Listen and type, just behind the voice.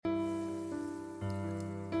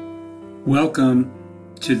Welcome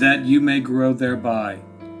to That You May Grow Thereby,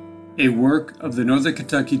 a work of the Northern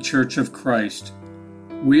Kentucky Church of Christ.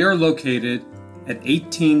 We are located at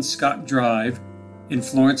 18 Scott Drive in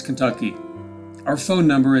Florence, Kentucky. Our phone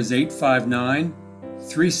number is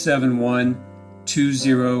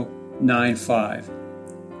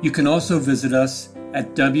 859-371-2095. You can also visit us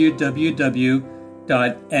at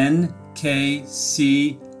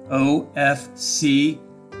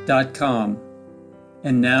www.nkcofc.com.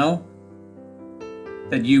 And now,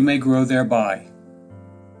 that you may grow thereby.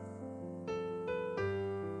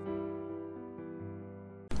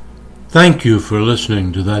 Thank you for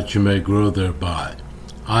listening to That You May Grow Thereby.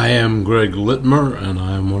 I am Greg Littmer, and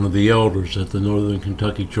I am one of the elders at the Northern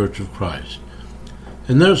Kentucky Church of Christ.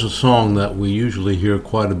 And there's a song that we usually hear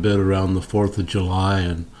quite a bit around the 4th of July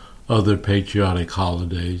and other patriotic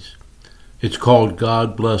holidays. It's called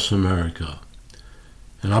God Bless America.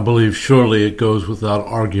 And I believe surely it goes without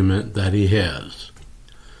argument that he has.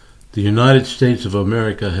 The United States of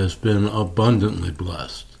America has been abundantly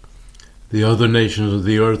blessed. The other nations of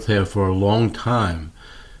the earth have for a long time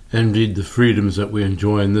envied the freedoms that we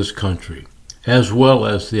enjoy in this country, as well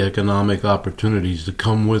as the economic opportunities that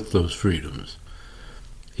come with those freedoms.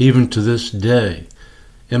 Even to this day,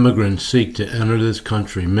 immigrants seek to enter this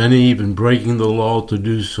country, many even breaking the law to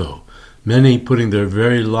do so, many putting their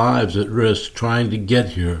very lives at risk trying to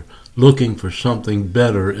get here, looking for something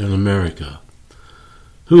better in America.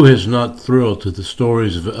 Who has not thrilled to the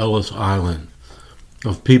stories of Ellis Island,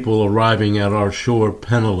 of people arriving at our shore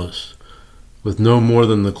penniless, with no more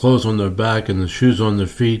than the clothes on their back and the shoes on their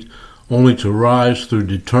feet, only to rise through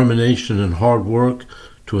determination and hard work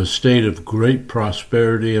to a state of great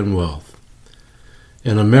prosperity and wealth?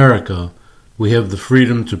 In America, we have the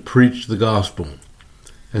freedom to preach the gospel,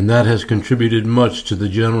 and that has contributed much to the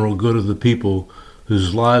general good of the people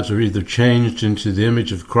whose lives are either changed into the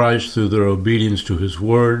image of Christ through their obedience to his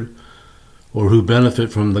word, or who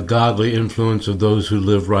benefit from the godly influence of those who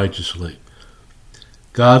live righteously.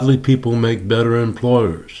 Godly people make better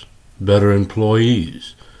employers, better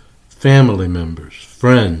employees, family members,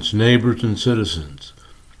 friends, neighbors, and citizens.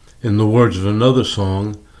 In the words of another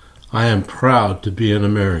song, I am proud to be an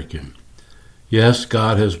American. Yes,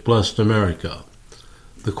 God has blessed America.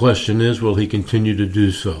 The question is, will he continue to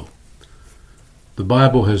do so? The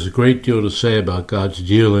Bible has a great deal to say about God's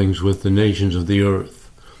dealings with the nations of the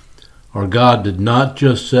earth. Our God did not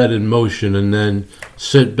just set in motion and then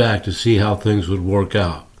sit back to see how things would work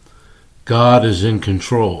out. God is in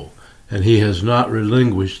control, and he has not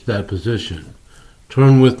relinquished that position.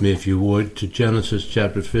 Turn with me, if you would, to Genesis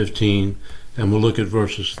chapter 15, and we'll look at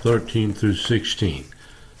verses 13 through 16.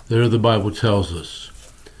 There the Bible tells us,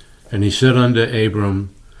 And he said unto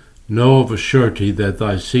Abram, Know of a surety that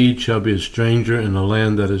thy seed shall be a stranger in a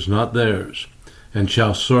land that is not theirs, and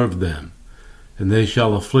shall serve them, and they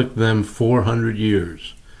shall afflict them 400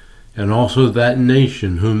 years. And also that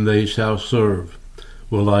nation whom they shall serve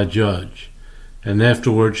will I judge, and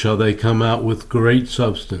afterward shall they come out with great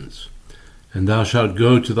substance. And thou shalt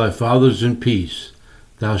go to thy fathers in peace,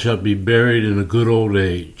 thou shalt be buried in a good old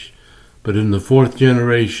age. But in the 4th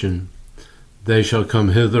generation they shall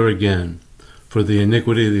come hither again, for the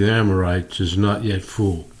iniquity of the Amorites is not yet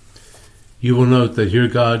full. You will note that here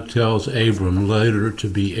God tells Abram, later to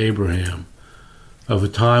be Abraham, of a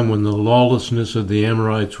time when the lawlessness of the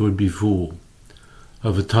Amorites would be full,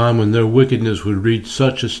 of a time when their wickedness would reach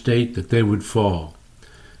such a state that they would fall,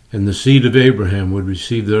 and the seed of Abraham would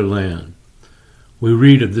receive their land. We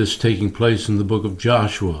read of this taking place in the book of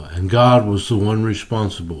Joshua, and God was the one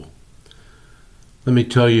responsible. Let me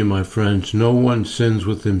tell you, my friends, no one sins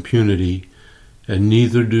with impunity, and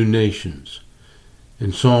neither do nations.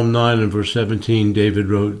 In Psalm 9 and verse 17, David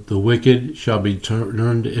wrote, The wicked shall be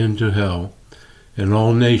turned into hell, and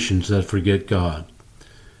all nations that forget God.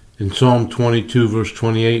 In Psalm 22 verse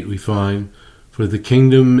 28 we find, For the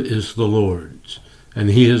kingdom is the Lord's, and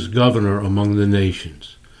he is governor among the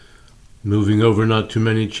nations. Moving over not too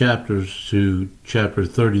many chapters to chapter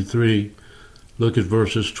 33, look at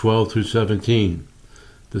verses 12 through 17.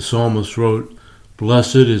 The psalmist wrote,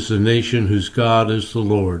 Blessed is the nation whose God is the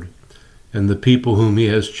Lord, and the people whom he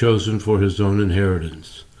has chosen for his own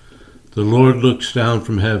inheritance. The Lord looks down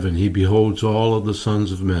from heaven, he beholds all of the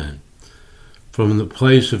sons of men. From the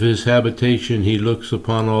place of his habitation he looks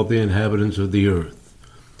upon all the inhabitants of the earth.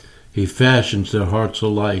 He fashions their hearts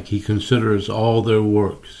alike, he considers all their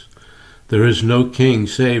works. There is no king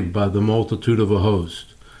saved by the multitude of a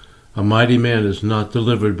host. A mighty man is not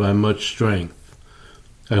delivered by much strength.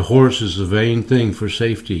 A horse is a vain thing for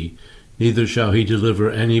safety, neither shall he deliver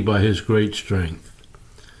any by his great strength.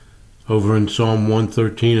 Over in Psalm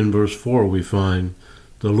 113 and verse 4 we find,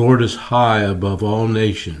 The Lord is high above all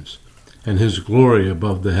nations, and his glory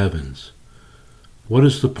above the heavens. What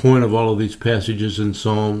is the point of all of these passages in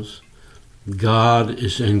Psalms? God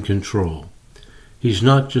is in control. He's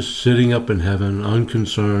not just sitting up in heaven,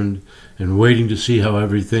 unconcerned, and waiting to see how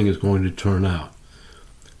everything is going to turn out.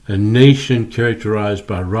 A nation characterized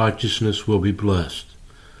by righteousness will be blessed.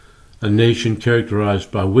 A nation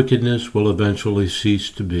characterized by wickedness will eventually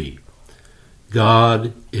cease to be.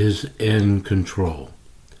 God is in control.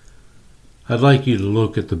 I'd like you to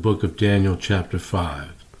look at the book of Daniel chapter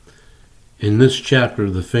 5. In this chapter,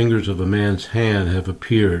 the fingers of a man's hand have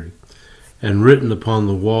appeared and written upon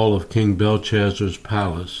the wall of King Belshazzar's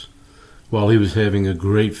palace while he was having a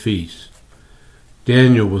great feast.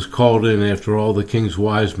 Daniel was called in after all the king's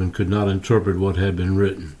wise men could not interpret what had been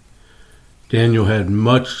written. Daniel had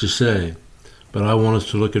much to say, but I want us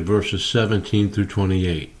to look at verses 17 through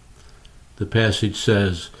 28. The passage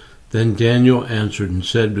says, "Then Daniel answered and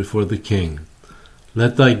said before the king,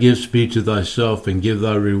 Let thy gifts be to thyself, and give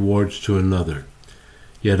thy rewards to another.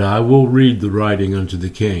 Yet I will read the writing unto the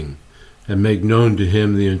king, and make known to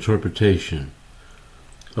him the interpretation.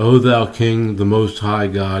 O thou king, the most high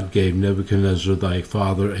God gave Nebuchadnezzar thy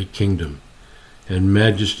father a kingdom, and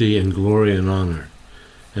majesty and glory and honor.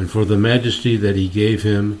 And for the majesty that he gave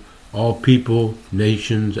him, all people,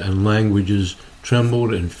 nations, and languages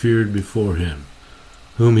trembled and feared before him.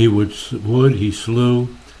 Whom he would he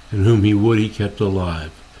slew, and whom he would he kept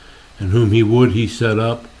alive, and whom he would he set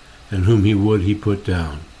up, and whom he would he put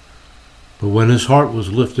down. But when his heart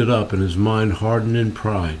was lifted up, and his mind hardened in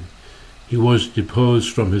pride, he was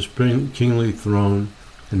deposed from his kingly throne,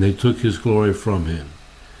 and they took his glory from him.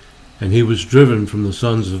 And he was driven from the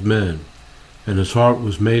sons of men, and his heart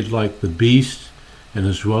was made like the beasts, and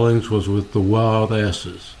his dwellings was with the wild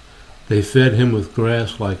asses. They fed him with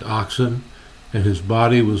grass like oxen, and his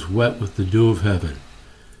body was wet with the dew of heaven,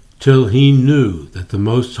 till he knew that the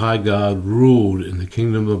Most High God ruled in the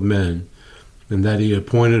kingdom of men, and that he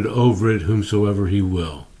appointed over it whomsoever he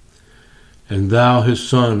will. And thou, his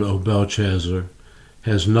son, O Belshazzar,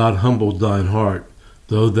 hast not humbled thine heart,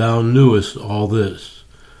 though thou knewest all this,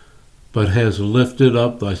 but hast lifted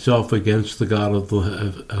up thyself against the God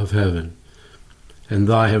of heaven. And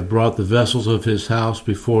thou have brought the vessels of his house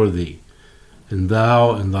before thee, and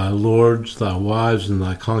thou and thy lords, thy wives, and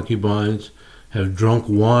thy concubines have drunk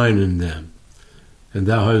wine in them. And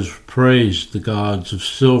thou hast praised the gods of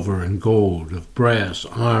silver and gold, of brass,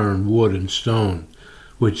 iron, wood, and stone,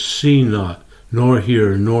 which see not, nor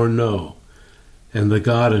hear, nor know. And the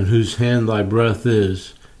God in whose hand thy breath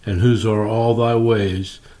is, and whose are all thy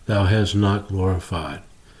ways, thou hast not glorified.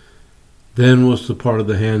 Then was the part of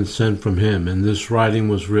the hand sent from him, and this writing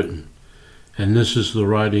was written. And this is the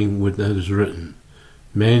writing that is written.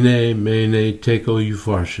 Mene, mene, tekel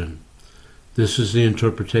upharsin. This is the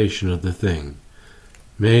interpretation of the thing.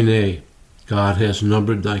 Mene, God has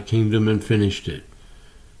numbered thy kingdom and finished it.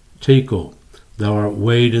 Tekel, thou art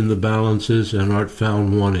weighed in the balances and art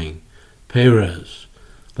found wanting. Peres,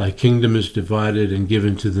 thy kingdom is divided and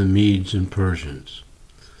given to the Medes and Persians.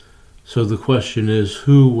 So the question is,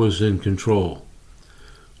 who was in control?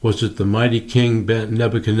 Was it the mighty king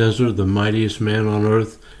Nebuchadnezzar, the mightiest man on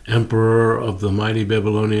earth, emperor of the mighty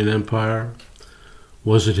Babylonian Empire?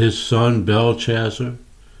 Was it his son Belshazzar?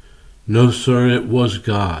 No, sir, it was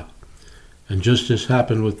God. And just as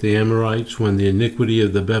happened with the Amorites, when the iniquity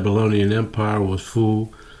of the Babylonian Empire was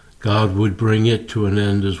full, God would bring it to an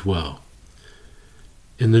end as well.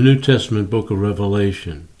 In the New Testament book of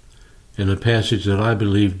Revelation, in a passage that I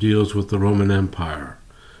believe deals with the Roman Empire,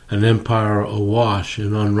 an empire awash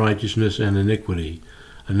in unrighteousness and iniquity,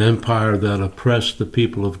 an empire that oppressed the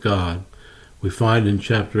people of God, we find in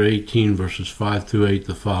chapter 18, verses 5 through 8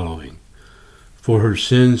 the following. For her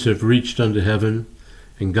sins have reached unto heaven,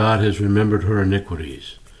 and God has remembered her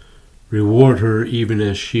iniquities. Reward her even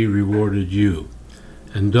as she rewarded you,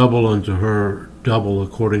 and double unto her double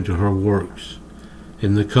according to her works.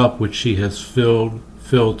 In the cup which she has filled,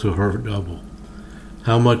 fill to her double.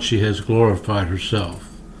 How much she has glorified herself,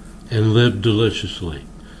 and lived deliciously.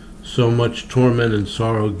 So much torment and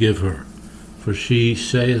sorrow give her. For she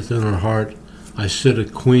saith in her heart, I sit a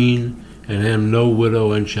queen, and am no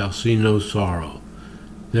widow, and shall see no sorrow.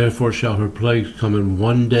 Therefore shall her plagues come in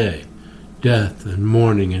one day, death and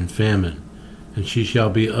mourning and famine, and she shall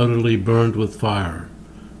be utterly burned with fire.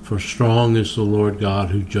 For strong is the Lord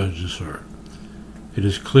God who judges her. It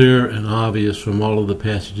is clear and obvious from all of the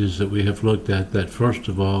passages that we have looked at that, first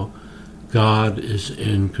of all, God is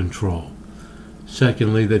in control.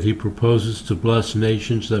 Secondly, that he proposes to bless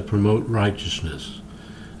nations that promote righteousness.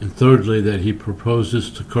 And thirdly, that he proposes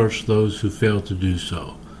to curse those who fail to do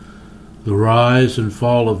so. The rise and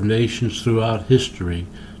fall of nations throughout history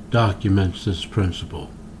documents this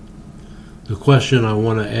principle. The question I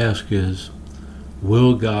want to ask is,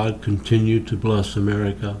 will God continue to bless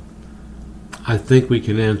America? I think we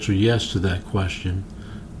can answer yes to that question,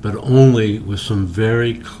 but only with some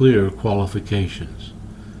very clear qualifications.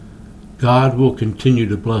 God will continue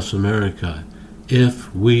to bless America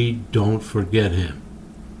if we don't forget him.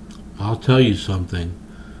 I'll tell you something.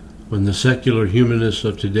 When the secular humanist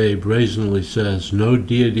of today brazenly says, no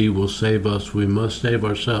deity will save us, we must save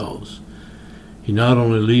ourselves, he not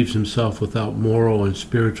only leaves himself without moral and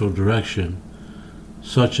spiritual direction,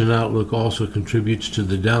 such an outlook also contributes to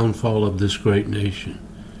the downfall of this great nation.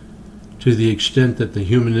 To the extent that the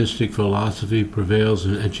humanistic philosophy prevails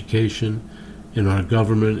in education, in our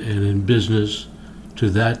government, and in business, to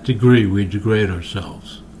that degree we degrade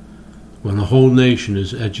ourselves. When the whole nation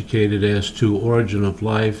is educated as to origin of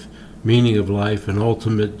life, meaning of life, and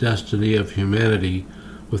ultimate destiny of humanity,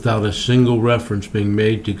 without a single reference being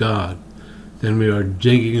made to God, then we are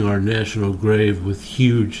digging our national grave with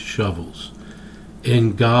huge shovels.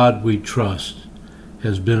 In God we trust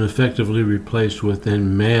has been effectively replaced with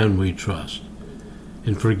in man we trust.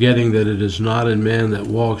 In forgetting that it is not in man that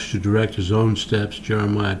walks to direct his own steps,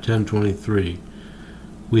 Jeremiah 10:23,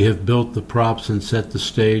 we have built the props and set the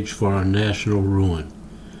stage for our national ruin.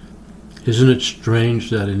 Isn't it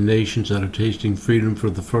strange that in nations that are tasting freedom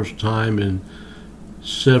for the first time in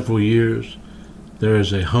several years, there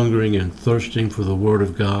is a hungering and thirsting for the Word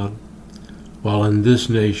of God, while in this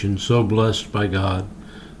nation, so blessed by God,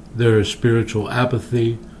 there is spiritual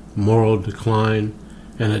apathy, moral decline,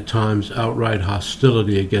 and at times outright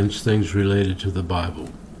hostility against things related to the Bible?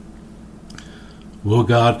 Will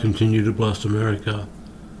God continue to bless America?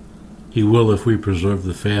 He will if we preserve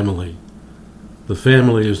the family. The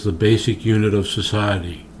family is the basic unit of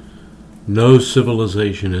society. No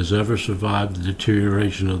civilization has ever survived the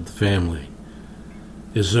deterioration of the family.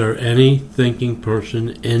 Is there any thinking person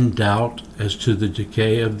in doubt as to the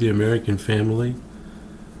decay of the American family?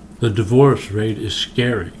 The divorce rate is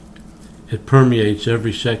scary. It permeates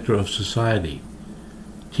every sector of society.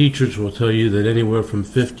 Teachers will tell you that anywhere from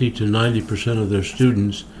 50 to 90% of their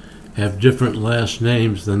students have different last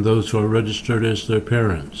names than those who are registered as their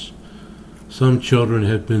parents. Some children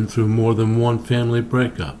have been through more than one family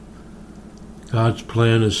breakup. God's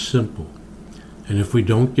plan is simple, and if we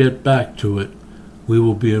don't get back to it, we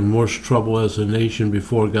will be in worse trouble as a nation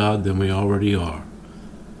before God than we already are.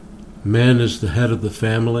 Man is the head of the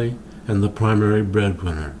family and the primary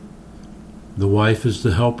breadwinner. The wife is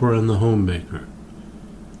the helper and the homemaker.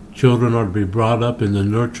 Children are to be brought up in the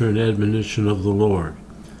nurture and admonition of the Lord,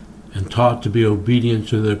 and taught to be obedient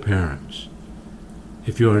to their parents.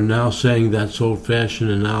 If you are now saying that's old-fashioned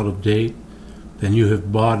and out of date, then you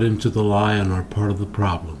have bought into the lie and are part of the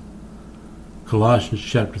problem. Colossians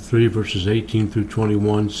chapter 3, verses 18 through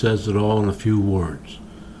 21 says it all in a few words.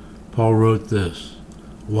 Paul wrote this,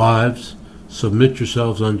 "Wives, submit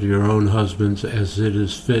yourselves unto your own husbands as it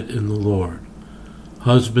is fit in the Lord.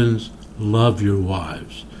 Husbands, love your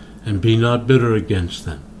wives, and be not bitter against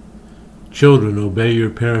them. Children, obey your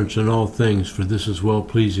parents in all things, for this is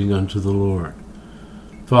well-pleasing unto the Lord.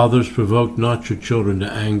 Fathers, provoke not your children to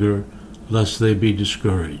anger, lest they be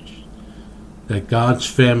discouraged." That God's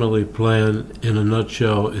family plan, in a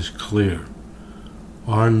nutshell, is clear.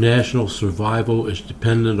 Our national survival is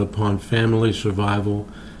dependent upon family survival,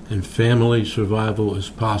 and family survival is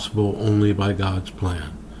possible only by God's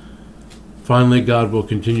plan. Finally, God will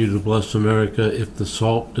continue to bless America if the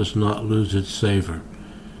salt does not lose its savor.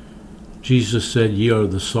 Jesus said, "Ye are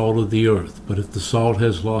the salt of the earth, but if the salt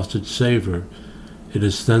has lost its savor, it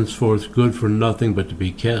is thenceforth good for nothing but to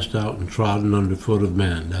be cast out and trodden under foot of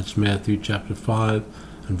men." That's Matthew chapter 5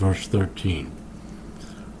 and verse 13.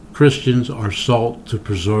 Christians are salt to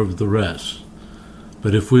preserve the rest.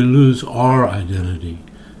 But if we lose our identity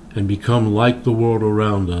and become like the world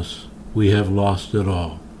around us, we have lost it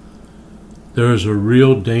all. There is a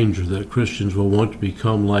real danger that Christians will want to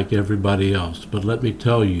become like everybody else. But let me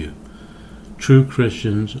tell you, true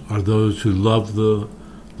Christians are those who love the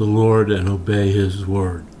Lord and obey his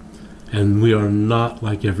word. And we are not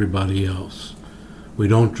like everybody else. We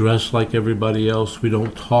don't dress like everybody else. We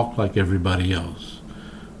don't talk like everybody else.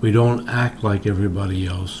 We don't act like everybody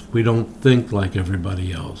else. We don't think like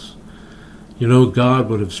everybody else. You know, God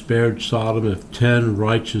would have spared Sodom if 10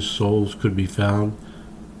 righteous souls could be found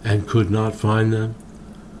and could not find them.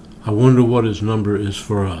 I wonder what his number is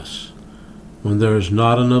for us. When there is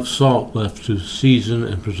not enough salt left to season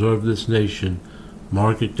and preserve this nation,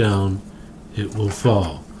 mark it down, it will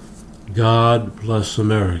fall. God bless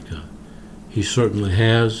America. He certainly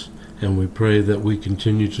has, and we pray that we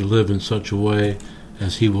continue to live in such a way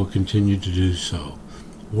as he will continue to do so.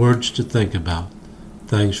 Words to think about.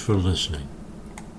 Thanks for listening.